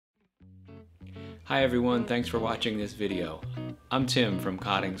Hi everyone, thanks for watching this video. I'm Tim from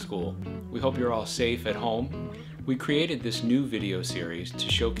Cotting School. We hope you're all safe at home. We created this new video series to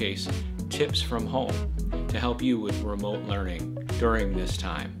showcase tips from home to help you with remote learning during this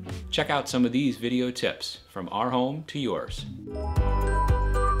time. Check out some of these video tips from our home to yours.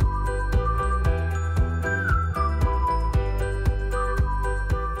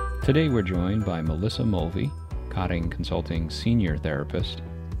 Today we're joined by Melissa Mulvey, Cotting Consulting Senior Therapist,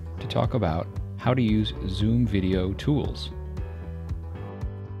 to talk about how to use Zoom video tools.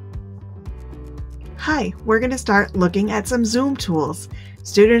 Hi, we're going to start looking at some Zoom tools.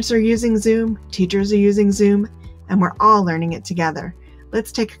 Students are using Zoom, teachers are using Zoom, and we're all learning it together.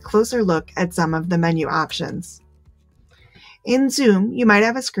 Let's take a closer look at some of the menu options. In Zoom, you might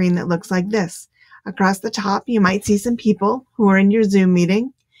have a screen that looks like this. Across the top, you might see some people who are in your Zoom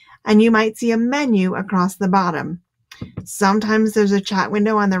meeting, and you might see a menu across the bottom. Sometimes there's a chat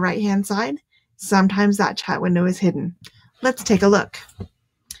window on the right-hand side. Sometimes that chat window is hidden. Let's take a look.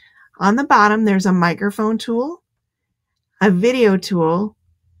 On the bottom, there's a microphone tool, a video tool,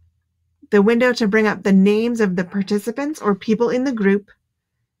 the window to bring up the names of the participants or people in the group.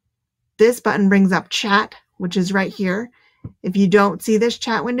 This button brings up chat, which is right here. If you don't see this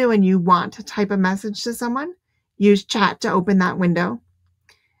chat window and you want to type a message to someone, use chat to open that window.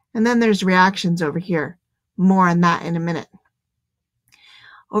 And then there's reactions over here. More on that in a minute.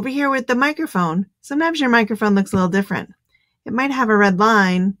 Over here with the microphone, sometimes your microphone looks a little different. It might have a red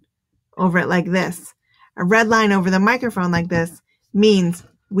line over it like this. A red line over the microphone like this means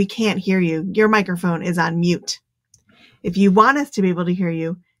we can't hear you. Your microphone is on mute. If you want us to be able to hear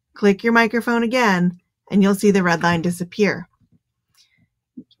you, click your microphone again and you'll see the red line disappear.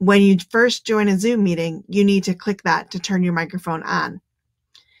 When you first join a Zoom meeting, you need to click that to turn your microphone on.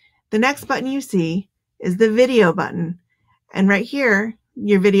 The next button you see is the video button. And right here,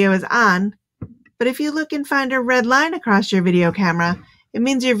 your video is on, but if you look and find a red line across your video camera, it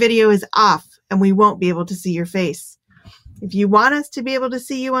means your video is off and we won't be able to see your face. If you want us to be able to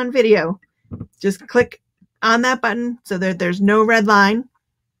see you on video, just click on that button so that there's no red line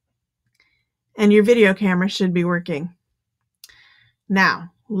and your video camera should be working.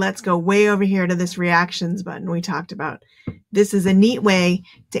 Now, let's go way over here to this reactions button we talked about. This is a neat way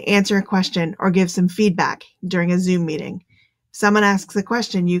to answer a question or give some feedback during a Zoom meeting. If someone asks a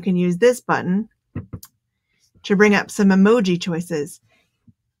question, you can use this button to bring up some emoji choices.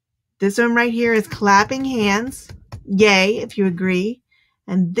 This one right here is clapping hands, yay if you agree,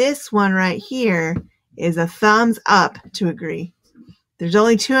 and this one right here is a thumbs up to agree. There's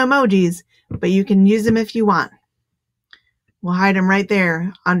only 2 emojis, but you can use them if you want. We'll hide them right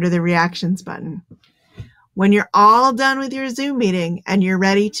there under the reactions button. When you're all done with your Zoom meeting and you're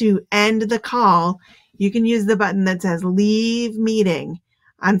ready to end the call, you can use the button that says leave meeting.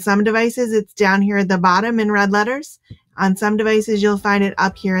 On some devices, it's down here at the bottom in red letters. On some devices, you'll find it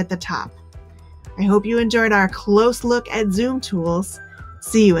up here at the top. I hope you enjoyed our close look at Zoom tools.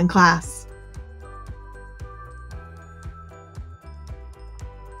 See you in class.